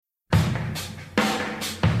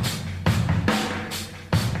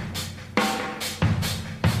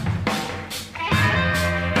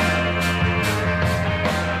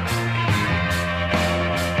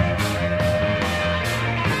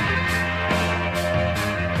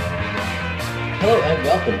Hello and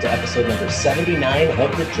welcome to episode number 79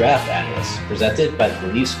 of The Draft Analyst, presented by the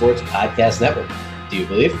Believe Sports Podcast Network. Do you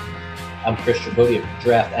believe? I'm Chris Tripodi of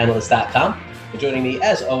DraftAnalyst.com, and joining me,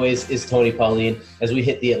 as always, is Tony Pauline as we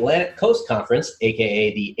hit the Atlantic Coast Conference,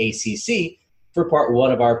 aka the ACC, for part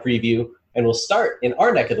one of our preview, and we'll start in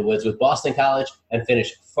our neck of the woods with Boston College and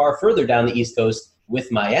finish far further down the East Coast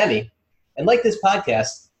with Miami. And like this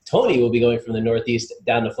podcast, Tony will be going from the Northeast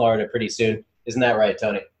down to Florida pretty soon. Isn't that right,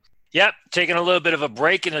 Tony? Yep, taking a little bit of a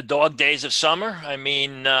break in the dog days of summer. I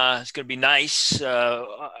mean, it's going to be nice.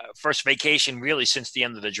 First vacation really since the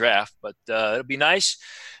end of the draft, but it'll be nice.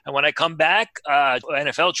 And when I come back,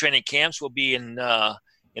 NFL training camps will be in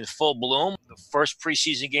full bloom. The first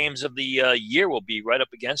preseason games of the year will be right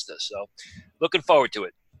up against us. So looking forward to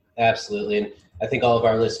it. Absolutely. And I think all of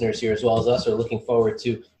our listeners here, as well as us, are looking forward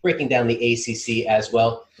to breaking down the ACC as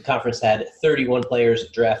well. The conference had 31 players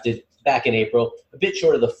drafted back in April, a bit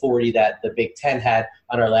short of the 40 that the Big Ten had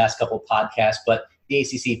on our last couple podcasts, but the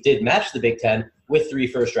ACC did match the Big Ten with 3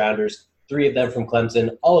 first-rounders, 3 of them from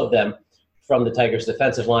Clemson, all of them from the Tigers'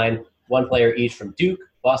 defensive line, 1 player each from Duke,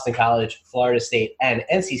 Boston College, Florida State, and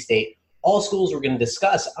NC State. All schools we're going to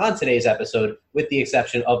discuss on today's episode, with the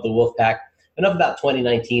exception of the Wolfpack. Enough about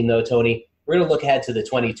 2019, though, Tony. We're going to look ahead to the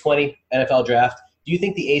 2020 NFL Draft. Do you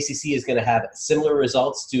think the ACC is going to have similar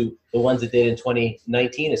results to the ones it did in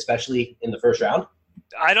 2019, especially in the first round?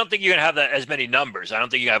 I don't think you're going to have as many numbers. I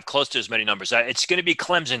don't think you have close to as many numbers. It's going to be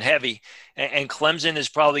Clemson heavy, and Clemson is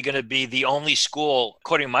probably going to be the only school,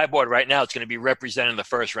 according to my board right now, it's going to be represented in the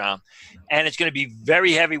first round. And it's going to be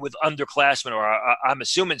very heavy with underclassmen, or I'm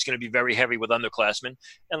assuming it's going to be very heavy with underclassmen,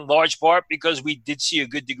 in large part because we did see a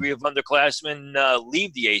good degree of underclassmen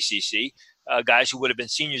leave the ACC. Guys who would have been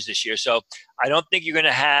seniors this year. So I don't think you're going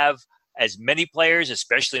to have as many players,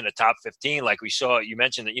 especially in the top 15, like we saw. You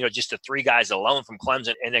mentioned that, just the 3 guys alone from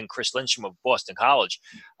Clemson and then Chris Lindstrom of Boston College.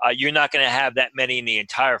 You're not going to have that many in the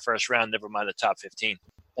entire first round, never mind the top 15.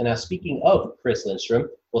 And now speaking of Chris Lindstrom,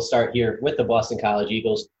 we'll start here with the Boston College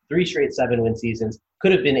Eagles. 3 straight 7-win seasons.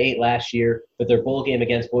 Could have been 8 last year, but their bowl game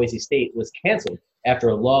against Boise State was canceled after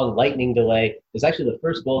a long lightning delay. It was actually the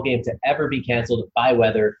first bowl game to ever be canceled by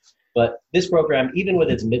weather. But this program, even with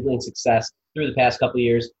its middling success through the past couple of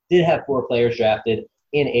years, did have 4 players drafted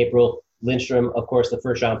in April. Lindstrom, of course, the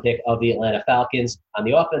first-round pick of the Atlanta Falcons. On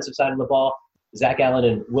the offensive side of the ball, Zach Allen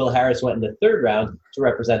and Will Harris went in the 3rd round to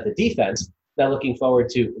represent the defense. Now looking forward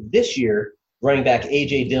to this year, running back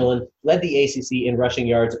A.J. Dillon led the ACC in rushing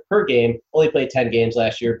yards per game, only played 10 games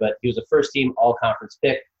last year, but he was a first-team all-conference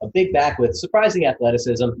pick, a big back with surprising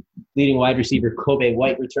athleticism. Leading wide receiver Kobe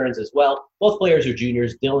White returns as well. Both players are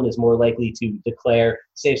juniors. Dillon is more likely to declare,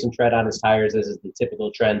 save some tread on his tires, as is the typical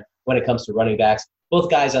trend when it comes to running backs. Both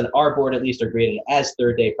guys on our board, at least, are graded as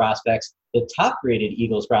third-day prospects. The top-graded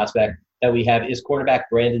Eagles prospect that we have is cornerback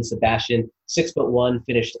Brandon Sebastian, 6'1",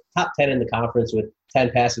 finished top 10 in the conference with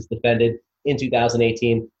 10 passes defended in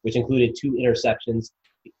 2018, which included 2 interceptions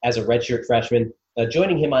as a redshirt freshman.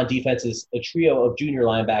 Joining him on defense is a trio of junior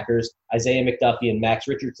linebackers. Isaiah McDuffie and Max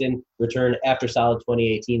Richardson return after solid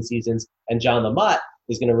 2018 seasons, and John Lamott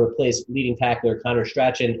is going to replace leading tackler Connor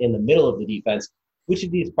Strachan in the middle of the defense. Which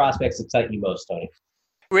of these prospects excite you most, Tony?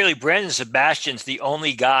 Really, Brandon Sebastian's the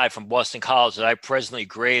only guy from Boston College that I presently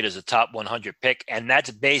grade as a top 100 pick, and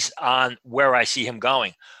that's based on where I see him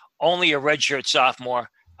going. Only a redshirt sophomore,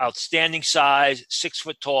 outstanding size, 6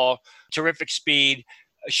 foot tall, terrific speed,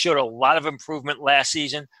 showed a lot of improvement last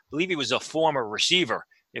season. I believe he was a former receiver.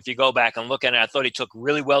 If you go back and look at it, I thought he took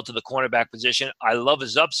really well to the cornerback position. I love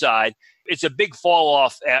his upside. It's a big fall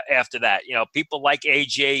off after that. People like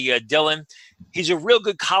A.J. Dillon. He's a real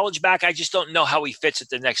good college back. I just don't know how he fits at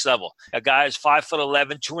the next level. A guy is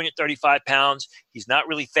 5'11", 235 pounds. He's not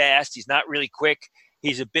really fast. He's not really quick.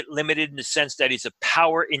 He's a bit limited in the sense that he's a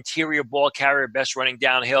power interior ball carrier, best running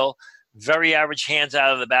downhill. Very average hands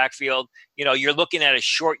out of the backfield. You're looking at a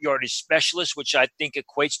short yardage specialist, which I think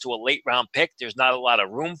equates to a late round pick. There's not a lot of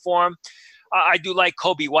room for him. I do like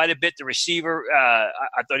Kobe White a bit, the receiver. I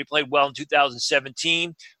thought he played well in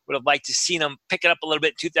 2017. Would have liked to seen him pick it up a little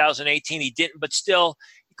bit in 2018. He didn't, but still,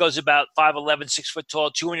 he goes about 5'11", 6 foot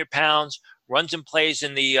tall, 200 pounds, runs and plays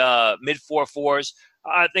in the mid 4.4s.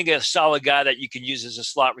 I think a solid guy that you can use as a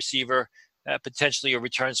slot receiver, potentially a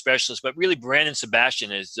return specialist. But really, Brandon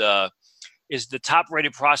Sebastian is the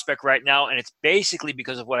top-rated prospect right now, and it's basically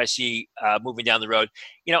because of what I see moving down the road.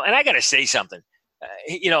 And I got to say something.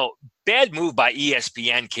 bad move by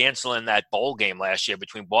ESPN canceling that bowl game last year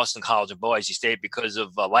between Boston College and Boise State because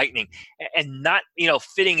of lightning, and not,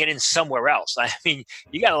 fitting it in somewhere else. I mean,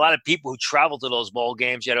 you got a lot of people who travel to those bowl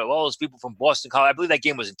games. You had all those people from Boston College. I believe that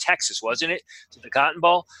game was in Texas, wasn't it? To the Cotton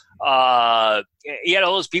Bowl. You had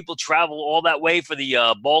all those people travel all that way for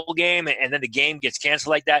the bowl game, and then the game gets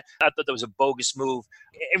canceled like that. I thought that was a bogus move.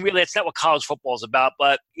 And really, that's not what college football is about.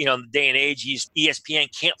 But, in the day and age, ESPN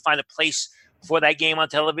can't find a place for that game on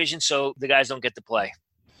television, so the guys don't get to play.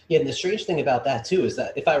 Yeah, and the strange thing about that, too, is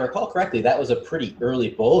that if I recall correctly, that was a pretty early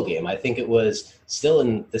bowl game. I think it was still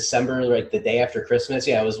in December, like the day after Christmas.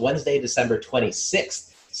 Yeah, it was Wednesday, December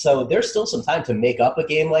 26th. So there's still some time to make up a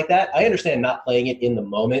game like that. I understand not playing it in the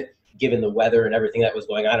moment, given the weather and everything that was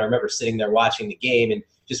going on. I remember sitting there watching the game and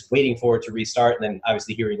just waiting for it to restart, and then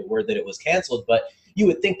obviously hearing the word that it was canceled. But you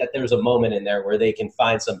would think that there's a moment in there where they can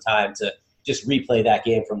find some time to just replay that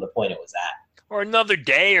game from the point it was at. Or another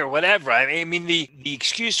day or whatever. I mean, the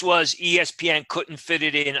excuse was ESPN couldn't fit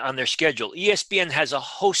it in on their schedule. ESPN has a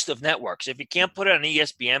host of networks. If you can't put it on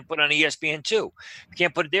ESPN, put it on ESPN2. If you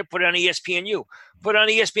can't put it there, put it on ESPNU. Put it on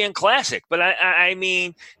ESPN Classic. But I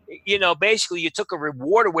mean, basically you took a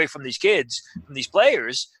reward away from these kids, from these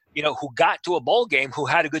players, who got to a bowl game, who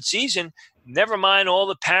had a good season. Never mind all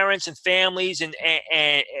the parents and families and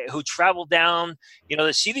who traveled down,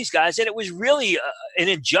 to see these guys. And it was really an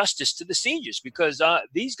injustice to the seniors, because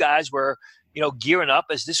these guys were, gearing up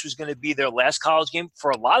as this was going to be their last college game.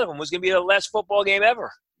 For a lot of them, was going to be their last football game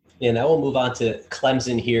ever. Yeah, now we'll move on to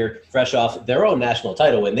Clemson here, fresh off their own national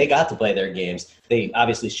title when they got to play their games. They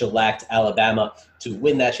obviously shellacked Alabama to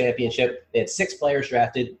win that championship. They had 6 players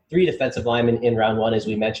drafted, 3 defensive linemen in round 1, as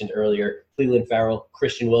we mentioned earlier, Cleveland Farrell,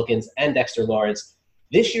 Christian Wilkins, and Dexter Lawrence.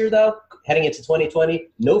 This year, though, heading into 2020,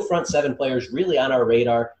 no front 7 players really on our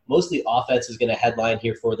radar. Mostly offense is going to headline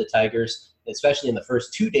here for the Tigers, especially in the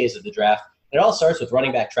first 2 days of the draft. It all starts with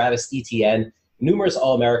running back Travis Etienne. Numerous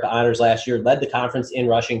All-America honors last year, led the conference in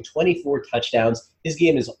rushing, 24 touchdowns. His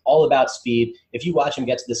game is all about speed. If you watch him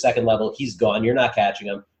get to the second level, he's gone. You're not catching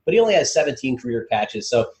him. But he only has 17 career catches,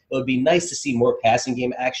 so it would be nice to see more passing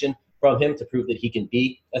game action from him to prove that he can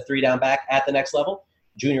be a 3-down back at the next level.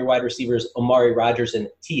 Junior wide receivers Amari Rogers and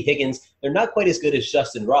T. Higgins, they're not quite as good as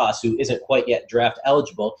Justin Ross, who isn't quite yet draft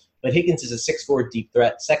eligible, but Higgins is a 6'4" deep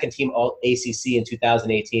threat, second-team All-ACC in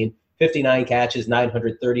 2018, 59 catches,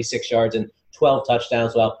 936 yards, and 12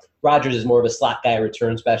 touchdowns, while Rogers is more of a slot guy,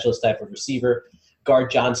 return specialist type of receiver.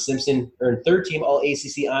 Guard John Simpson earned third-team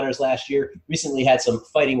All-ACC honors last year, recently had some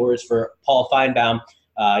fighting words for Paul Feinbaum,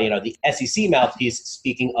 the SEC mouthpiece,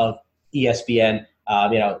 speaking of ESPN,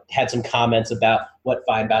 had some comments about what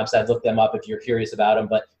Feinbaum said. Look them up if you're curious about him.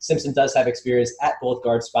 But Simpson does have experience at both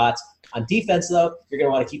guard spots. On defense, though, you're going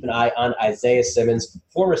to want to keep an eye on Isaiah Simmons,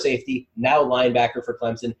 former safety, now linebacker for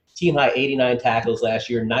Clemson. Team high 89 tackles last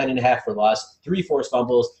year, 9.5 for loss, 3 forced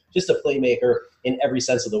fumbles, just a playmaker in every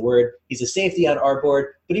sense of the word. He's a safety on our board,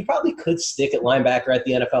 but he probably could stick at linebacker at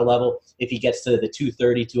the NFL level if he gets to the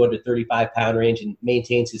 230, 235-pound range and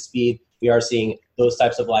maintains his speed. We are seeing those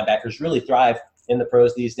types of linebackers really thrive in the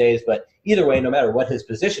pros these days. But either way, no matter what his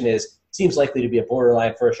position is, seems likely to be a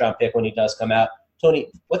borderline first-round pick when he does come out.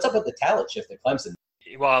 Tony, what's up with the talent shift at Clemson?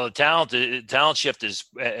 Well, the talent shift is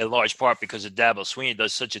in large part because of Dabo Swinney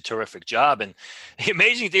does such a terrific job. And the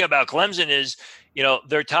amazing thing about Clemson is,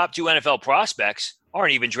 their top 2 NFL prospects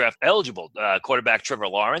aren't even draft eligible. Quarterback Trevor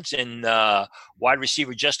Lawrence and wide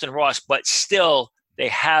receiver Justin Ross. But still, they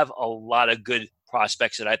have a lot of good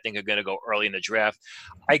prospects that I think are going to go early in the draft.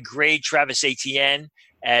 I grade Travis Etienne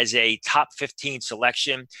as a top 15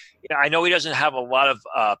 selection. I know he doesn't have a lot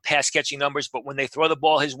of pass catching numbers, but when they throw the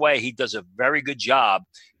ball his way, he does a very good job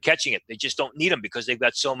catching it. They just don't need him because they've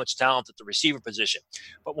got so much talent at the receiver position.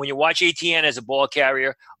 But when you watch Etienne as a ball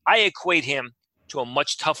carrier, I equate him to a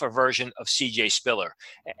much tougher version of C.J. Spiller.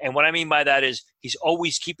 And what I mean by that is he's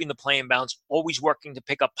always keeping the play in bounds, always working to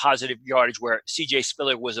pick up positive yardage, where C.J.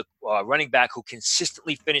 Spiller was a running back who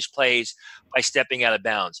consistently finished plays by stepping out of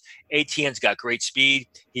bounds. Etienne's got great speed.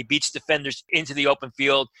 He beats defenders into the open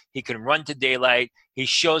field. He can run to daylight. He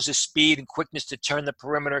shows the speed and quickness to turn the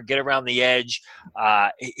perimeter, get around the edge.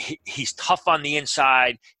 He's tough on the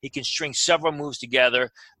inside. He can string several moves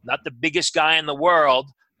together. Not the biggest guy in the world.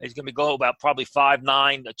 He's going to go about probably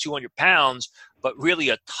 5'9", 200 pounds, but really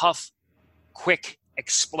a tough, quick,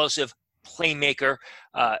 explosive playmaker,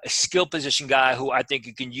 a skill position guy who I think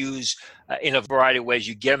you can use in a variety of ways.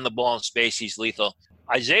 You get him the ball in space, he's lethal.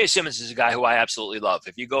 Isaiah Simmons is a guy who I absolutely love.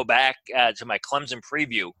 If you go back to my Clemson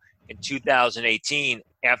preview in 2018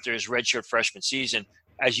 after his redshirt freshman season,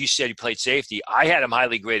 as you said, he played safety. I had him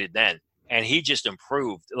highly graded then. and he just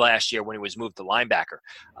improved last year when he was moved to linebacker.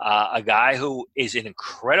 A guy who is an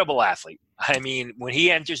incredible athlete. I mean, when he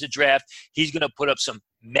enters the draft, he's going to put up some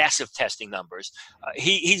massive testing numbers.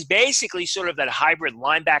 He's basically sort of that hybrid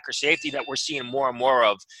linebacker safety that we're seeing more and more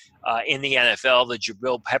of in the NFL, the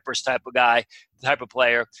Jabril Peppers type of guy, type of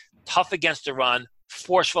player, tough against the run,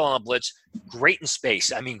 forceful on the blitz, great in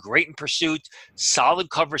space. I mean, great in pursuit, solid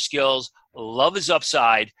cover skills, love his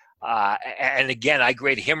upside. And again, I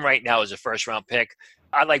grade him right now as a first-round pick.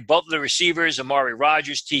 I like both of the receivers, Amari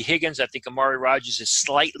Rodgers, T. Higgins. I think Amari Rodgers is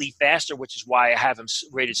slightly faster, which is why I have him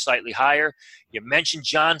rated slightly higher. You mentioned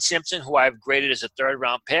John Simpson, who I've graded as a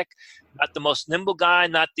third-round pick. Not the most nimble guy,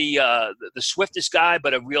 not the swiftest guy,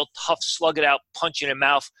 but a real tough, slug-it-out,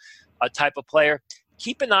 punch-in-the-mouth type of player.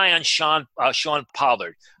 Keep an eye on Sean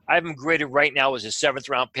Pollard. I have him graded right now as a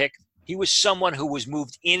seventh-round pick. He was someone who was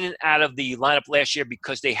moved in and out of the lineup last year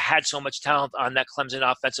because they had so much talent on that Clemson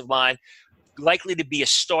offensive line. Likely to be a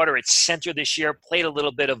starter at center this year. Played a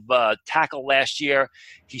little bit of tackle last year.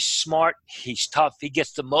 He's smart. He's tough. He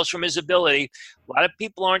gets the most from his ability. A lot of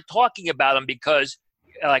people aren't talking about him because,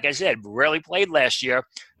 like I said, rarely played last year.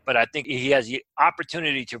 But I think he has the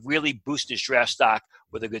opportunity to really boost his draft stock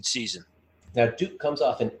with a good season. Now, Duke comes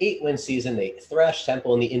off an 8-win season. They thrashed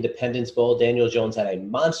Temple in the Independence Bowl. Daniel Jones had a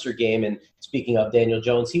monster game. And speaking of Daniel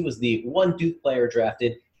Jones, he was the one Duke player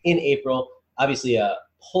drafted in April. Obviously, a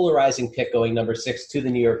polarizing pick going number 6 to the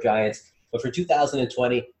New York Giants. But for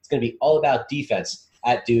 2020, it's going to be all about defense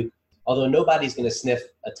at Duke. Although nobody's going to sniff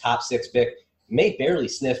a top 6 pick, may barely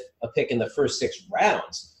sniff a pick in the first 6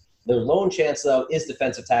 rounds. Their lone chance, though, is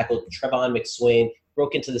defensive tackle Trevon McSwain.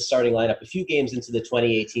 Broke into the starting lineup a few games into the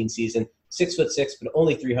 2018 season. 6'6", but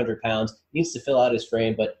only 300 pounds. Needs to fill out his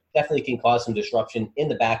frame, but definitely can cause some disruption in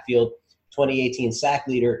the backfield. 2018 sack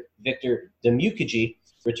leader Victor Dimukeje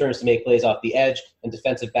returns to make plays off the edge, and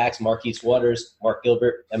defensive backs Marquise Waters, Mark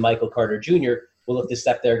Gilbert, and Michael Carter Jr. will look to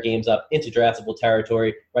step their games up into draftable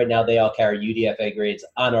territory. Right now, they all carry UDFA grades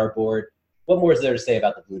on our board. What more is there to say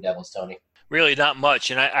about the Blue Devils, Tony? Really not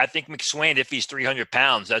much. And I think McSwain, if he's 300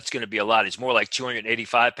 pounds, that's going to be a lot. He's more like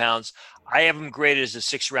 285 pounds. I have him graded as a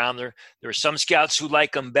 6th-rounder. There are some scouts who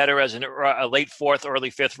like him better as a late 4th,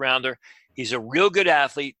 early 5th-rounder. He's a real good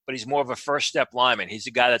athlete, but he's more of a first-step lineman. He's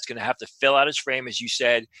a guy that's going to have to fill out his frame, as you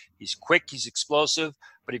said. He's quick, he's explosive,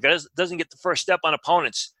 but if he doesn't get the first step on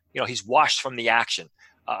opponents, he's washed from the action.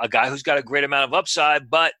 A guy who's got a great amount of upside,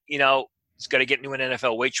 but, he's got to get into an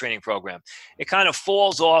NFL weight training program. It kind of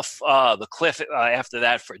falls off the cliff after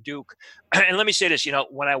that for Duke. And let me say this,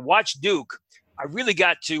 when I watched Duke, I really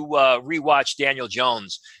got to rewatch Daniel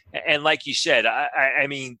Jones. And like you said, I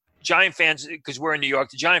mean, Giant fans, because we're in New York,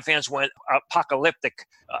 the Giant fans went apocalyptic,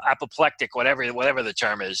 apoplectic, whatever the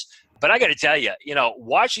term is. But I got to tell you,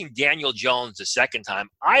 watching Daniel Jones the second time,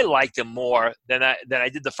 I liked him more than I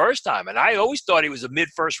did the first time. And I always thought he was a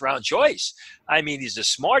mid-first round choice. I mean, he's a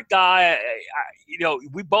smart guy.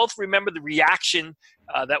 We both remember the reaction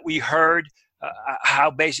that we heard, how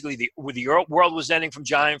basically the world was ending from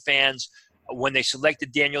Giant fans when they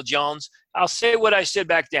selected Daniel Jones. I'll say what I said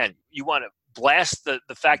back then. You want to blast the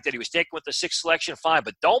fact that he was taken with the 6th selection, fine,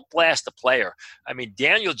 but don't blast the player. I mean,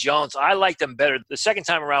 Daniel Jones, I liked him better the second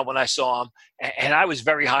time around when I saw him, and I was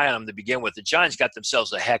very high on him to begin with. The Giants got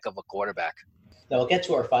themselves a heck of a quarterback. Now, we'll get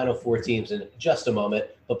to our final 4 teams in just a moment,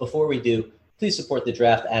 but before we do, please support the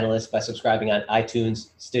Draft Analyst by subscribing on iTunes,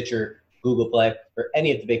 Stitcher, Google Play, or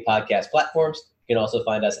any of the big podcast platforms. You can also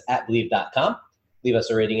find us at Believe.com. Leave us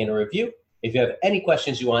a rating and a review. If you have any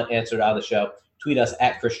questions you want answered on the show, tweet us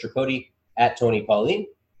at Chris Tripodi, at Tony Pauline,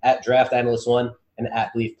 at Draft Analyst 1, and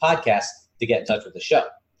at Believe Podcast to get in touch with the show.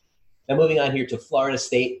 Now moving on here to Florida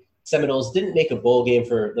State. Seminoles didn't make a bowl game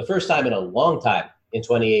for the first time in a long time in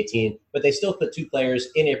 2018, but they still put 2 players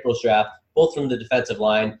in April's draft, both from the defensive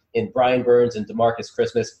line, in Brian Burns and DeMarcus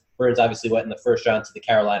Christmas. Burns obviously went in the first round to the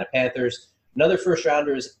Carolina Panthers. Another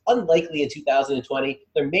first-rounder is unlikely in 2020.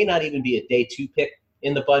 There may not even be a day 2 pick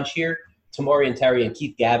in the bunch here. Tamorrion Terry and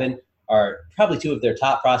Keith Gavin are probably 2 of their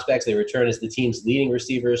top prospects. They return as the team's leading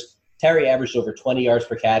receivers. Terry averaged over 20 yards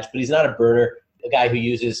per catch, but he's not a burner, a guy who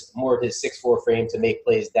uses more of his 6'4" frame to make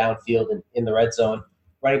plays downfield and in the red zone.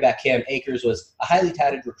 Running back Cam Akers was a highly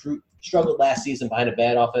touted recruit, struggled last season behind a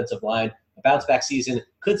bad offensive line. A bounce-back season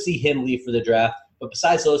could see him leave for the draft. But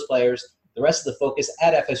besides those players, the rest of the focus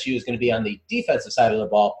at FSU is going to be on the defensive side of the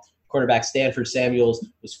ball. Quarterback Stanford Samuels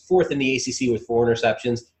was 4th in the ACC with 4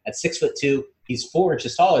 interceptions. At 6'2", he's 4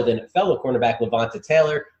 inches taller than fellow cornerback Levante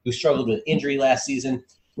Taylor, who struggled with injury last season.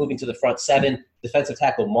 Moving to the front 7, defensive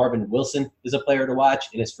tackle Marvin Wilson is a player to watch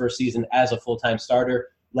in his first season as a full-time starter.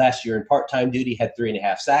 Last year in part-time duty, had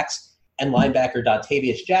 3.5 sacks. And linebacker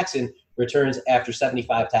Dontavius Jackson returns after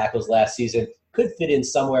 75 tackles last season. Could fit in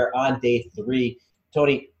somewhere on day 3.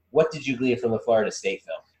 Tony, what did you glean from the Florida State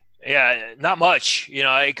film? Yeah, not much.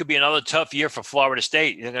 It could be another tough year for Florida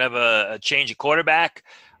State. They're going to have a change of quarterback.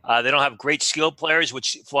 They don't have great skilled players,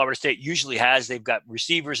 which Florida State usually has. They've got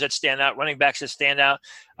receivers that stand out, running backs that stand out.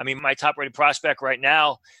 I mean, my top-rated prospect right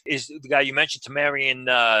now is the guy you mentioned,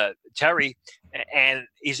 Tamarian Terry, and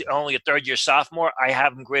he's only a third-year sophomore. I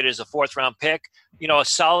have him graded as a fourth-round pick. A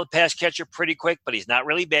solid pass catcher, pretty quick, but he's not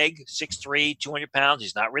really big, 6'3", 200 pounds.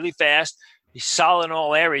 He's not really fast. He's solid in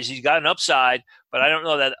all areas. He's got an upside, but I don't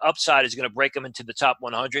know that upside is going to break him into the top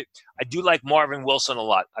 100. I do like Marvin Wilson a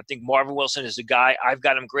lot. I think Marvin Wilson is the guy. I've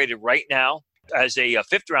got him graded right now as a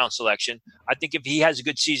fifth-round selection. I think if he has a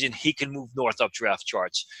good season, he can move north up draft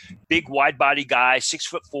charts. Big, wide-body guy,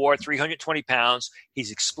 6'4", 320 pounds.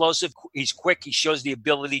 He's explosive. He's quick. He shows the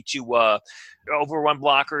ability to overrun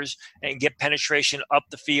blockers and get penetration up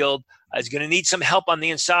the field. He's going to need some help on the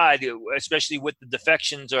inside, especially with the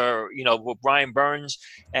defections with Brian Burns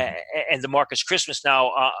and DeMarcus Christmas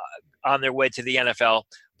now on their way to the NFL.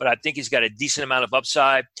 But I think he's got a decent amount of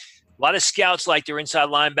upside. A lot of scouts like their inside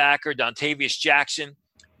linebacker, Dontavius Jackson,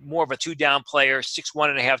 more of a two-down player,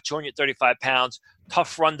 6'1.5", 235 pounds,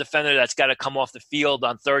 tough run defender that's got to come off the field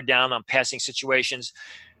on third down on passing situations.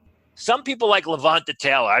 Some people like Levante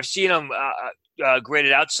Taylor. I've seen him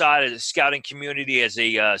graded outside of the scouting community as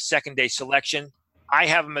a second-day selection. I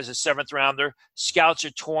have him as a seventh-rounder. Scouts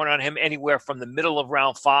are torn on him anywhere from the middle of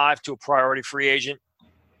round 5 to a priority free agent.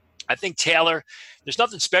 I think Taylor, there's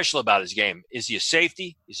nothing special about his game. Is he a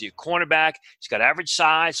safety? Is he a cornerback? He's got average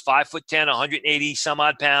size, 5'10", 180 some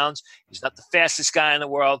odd pounds. He's not the fastest guy in the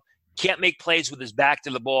world. Can't make plays with his back to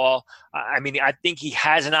the ball. I think he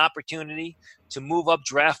has an opportunity to move up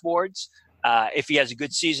draft boards if he has a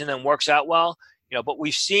good season and works out well. But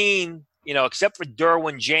we've seen, except for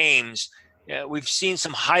Derwin James, we've seen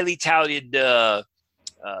some highly touted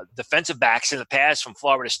defensive backs in the past from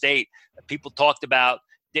Florida State that people talked about,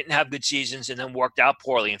 didn't have good seasons, and then worked out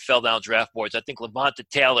poorly and fell down draft boards. I think Levante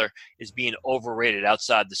Taylor is being overrated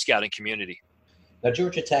outside the scouting community. Now,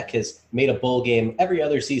 Georgia Tech has made a bowl game every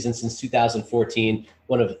other season since 2014,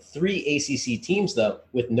 one of 3 ACC teams, though,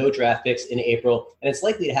 with no draft picks in April, and it's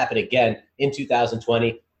likely to happen again in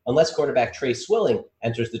 2020 unless quarterback Trey Swilling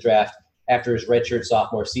enters the draft after his redshirt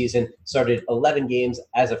sophomore season, started 11 games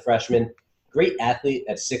as a freshman. Great athlete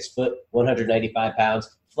at 6 foot, 195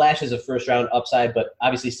 pounds, flashes of first-round upside, but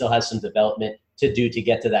obviously still has some development to do to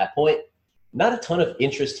get to that point. Not a ton of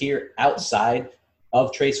interest here outside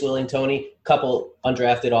of Trey Swilling, Tony. Couple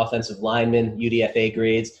undrafted offensive linemen, UDFA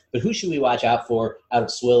grades, but who should we watch out for out of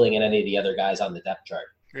Swilling and any of the other guys on the depth chart?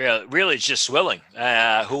 Yeah, really, it's just Swilling,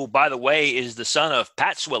 who, by the way, is the son of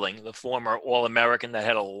Pat Swilling, the former All-American that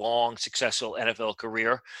had a long, successful NFL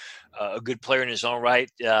career. A good player in his own right,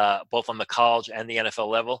 both on the college and the NFL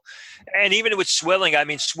level. And even with Swilling,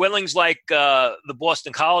 Swilling's like the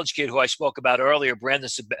Boston College kid who I spoke about earlier, Brandon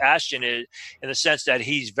Sebastian, in the sense that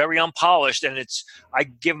he's very unpolished, and I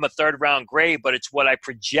give him a third-round grade, but it's what I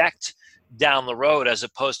project down the road as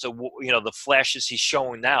opposed to the flashes he's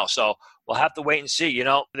showing now. So we'll have to wait and see.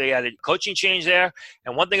 They had a coaching change there,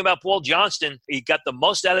 and one thing about Paul Johnston, he got the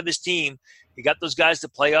most out of his team. He got those guys to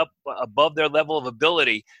play up above their level of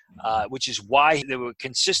ability, which is why they were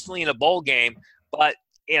consistently in a bowl game. But,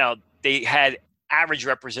 they had average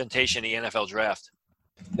representation in the NFL draft.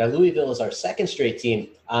 Now, Louisville is our second straight team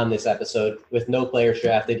on this episode with no players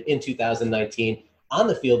drafted in 2019. On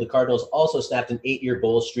the field, the Cardinals also snapped an 8-year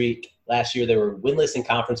bowl streak. Last year, they were winless in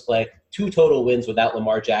conference play, 2 total wins without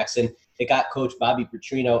Lamar Jackson. It got coach Bobby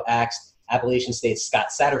Petrino axed. Appalachian State's Scott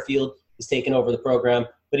Satterfield has taken over the program,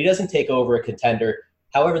 but he doesn't take over a contender.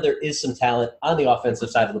 However, there is some talent on the offensive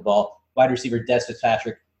side of the ball. Wide receiver Des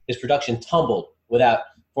Fitzpatrick, his production tumbled without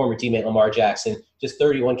former teammate Lamar Jackson, just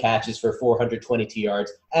 31 catches for 422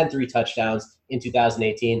 yards and 3 touchdowns in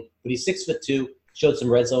 2018. But he's 6'2", showed some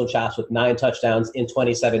red zone chops with 9 touchdowns in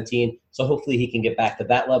 2017, so hopefully he can get back to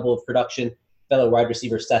that level of production. Fellow wide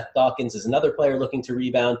receiver Seth Dawkins is another player looking to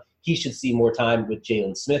rebound. He should see more time with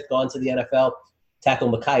Jalen Smith gone to the NFL.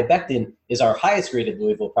 Tackle Mekhi Becton is our highest-graded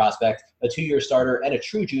Louisville prospect, a 2-year starter and a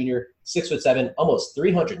true junior, 6'7", almost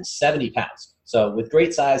 370 pounds. So with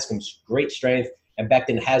great size comes great strength, and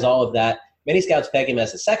Becton has all of that. Many scouts peg him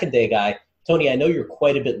as a second-day guy. Tony, I know you're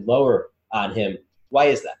quite a bit lower on him. Why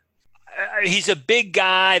is that? He's a big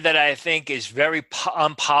guy that I think is very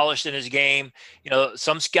unpolished in his game.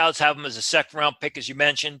 Some scouts have him as a second-round pick, as you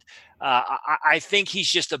mentioned. I think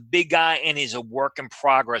he's just a big guy, and he's a work in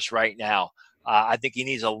progress right now. I think he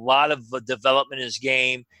needs a lot of development in his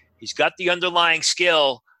game. He's got the underlying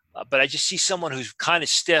skill, but I just see someone who's kind of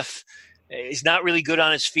stiff. He's not really good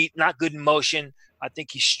on his feet, not good in motion. I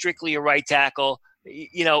think he's strictly a right tackle.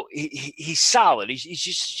 He's solid. He's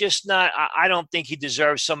just not. I don't think he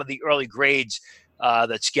deserves some of the early grades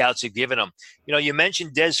that scouts have given him. You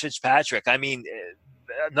mentioned Des Fitzpatrick. I mean,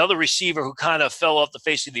 another receiver who kind of fell off the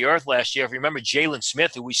face of the earth last year. If you remember Jalen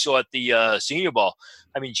Smith, who we saw at the Senior Bowl.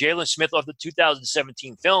 I mean, Jalen Smith off the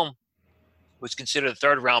 2017 film was considered a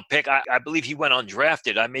third-round pick. I believe he went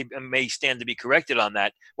undrafted. I may stand to be corrected on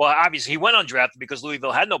that. Well, obviously, he went undrafted because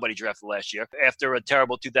Louisville had nobody drafted last year after a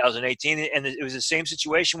terrible 2018, and it was the same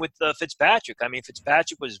situation with Fitzpatrick. I mean,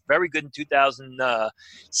 Fitzpatrick was very good in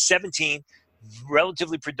 2017,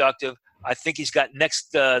 relatively productive. I think he's got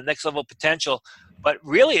next level potential. But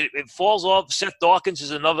really, it falls off. Seth Dawkins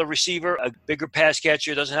is another receiver, a bigger pass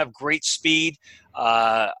catcher, doesn't have great speed.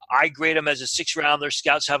 I grade him as a 6th-rounder.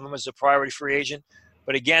 Scouts have him as a priority free agent.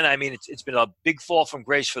 But again, I mean, it's been a big fall from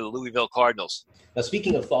grace for the Louisville Cardinals. Now,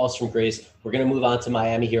 speaking of falls from grace, we're going to move on to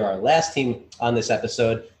Miami here, our last team on this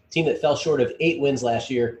episode, team that fell short of 8 wins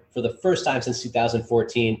last year for the first time since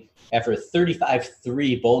 2014. After a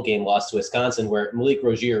 35-3 bowl game loss to Wisconsin, where Malik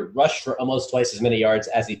Rozier rushed for almost twice as many yards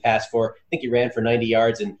as he passed for. I think he ran for 90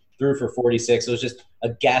 yards and threw for 46. It was just a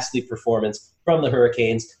ghastly performance from the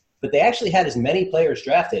Hurricanes. But they actually had as many players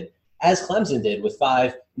drafted as Clemson did with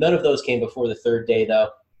 5. None of those came before the 3rd day, though.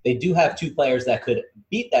 They do have 2 players that could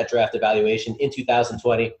beat that draft evaluation in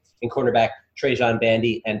 2020 in cornerback Trajan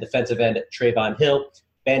Bandy and defensive end Trayvon Hill.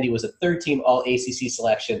 Bandy was a 3rd-team All-ACC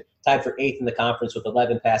selection, tied for 8th in the conference with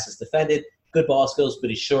 11 passes defended. Good ball skills,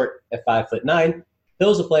 but he's short at 5'9".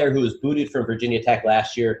 Hill's a player who was booted from Virginia Tech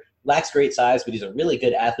last year. Lacks great size, but he's a really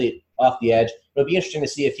good athlete off the edge. It'll be interesting to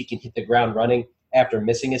see if he can hit the ground running after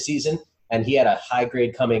missing a season. And he had a high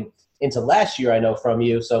grade coming into last year, I know from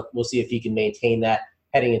you. So we'll see if he can maintain that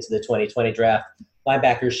heading into the 2020 draft.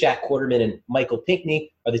 Linebackers Shaq Quarterman and Michael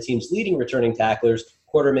Pinckney are the team's leading returning tacklers.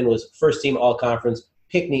 Quarterman was 1st-team All-Conference.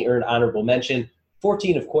 Pinckney earned honorable mention.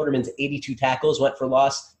 14 of Quarterman's 82 tackles went for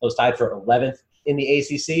loss. That was tied for 11th in the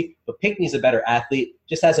ACC. But Pinckney's a better athlete,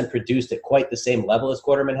 just hasn't produced at quite the same level as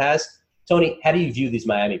Quarterman has. Tony, how do you view these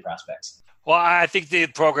Miami prospects? Well, I think the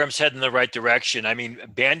program's heading in the right direction. I mean,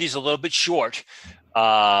 Bandy's a little bit short.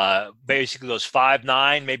 Basically goes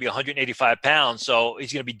 5'9", maybe 185 pounds. So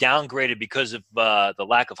he's going to be downgraded because of the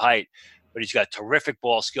lack of height. But he's got terrific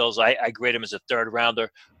ball skills. I grade him as a 3rd-rounder.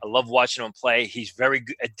 I love watching him play. He's very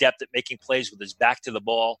adept at making plays with his back to the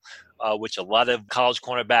ball, which a lot of college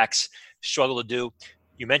cornerbacks struggle to do.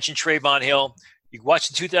 You mentioned Trayvon Hill. You watch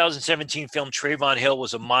the 2017 film, Trayvon Hill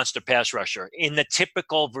was a monster pass rusher in the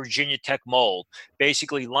typical Virginia Tech mold,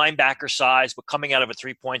 basically linebacker size, but coming out of a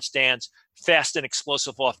 3-point stance, fast and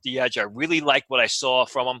explosive off the edge. I really liked what I saw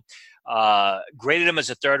from him. Graded him as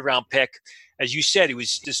a 3rd-round pick. As you said, he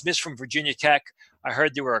was dismissed from Virginia Tech. I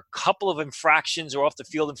heard there were a couple of infractions or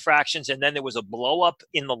off-the-field infractions, and then there was a blow-up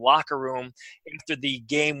in the locker room after the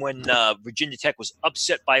game when Virginia Tech was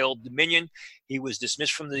upset by Old Dominion. He was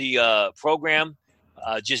dismissed from the program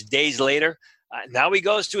just days later. Now he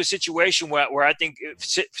goes to a situation where I think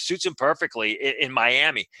it suits him perfectly in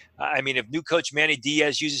Miami. I mean, if new coach Manny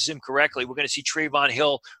Diaz uses him correctly, we're going to see Trayvon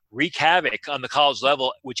Hill wreak havoc on the college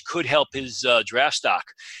level, which could help his draft stock.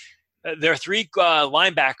 There are 3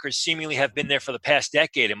 linebackers seemingly have been there for the past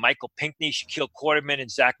decade, and Michael Pinckney, Shaquille Quarterman, and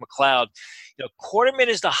Zach McLeod. Quarterman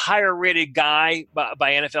is the higher-rated guy by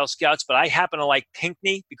NFL scouts, but I happen to like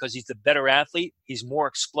Pinckney because he's the better athlete. He's more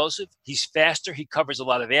explosive. He's faster. He covers a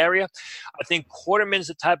lot of area. I think Quarterman's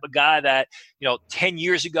the type of guy that, 10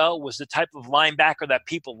 years ago was the type of linebacker that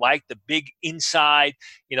people liked, the big inside,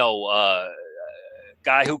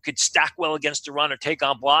 guy who could stack well against the run or take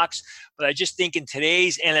on blocks. But I just think in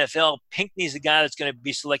today's NFL, Pinckney's the guy that's going to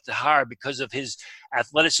be selected higher because of his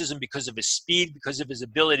athleticism, because of his speed, because of his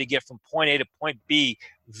ability to get from point A to point B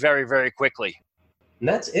very, very quickly. And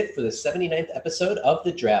that's it for the 79th episode of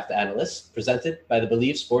The Draft Analysts, presented by the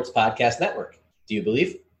Believe Sports Podcast Network. Do you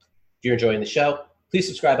believe? If you're enjoying the show, please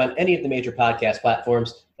subscribe on any of the major podcast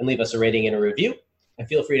platforms and leave us a rating and a review. And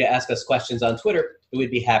feel free to ask us questions on Twitter that we'd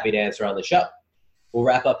be happy to answer on the show. We'll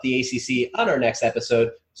wrap up the ACC on our next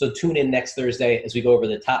episode, so tune in next Thursday as we go over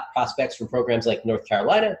the top prospects from programs like North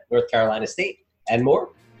Carolina State, and more.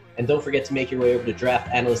 And don't forget to make your way over to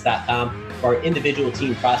draftanalyst.com for our individual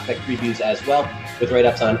team prospect previews as well, with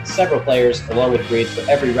write-ups on several players, along with grades for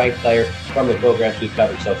every ranked player from the programs we've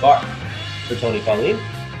covered so far. For Tony Pauline,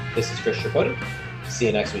 this is Chris Tripodi. See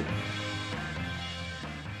you next week.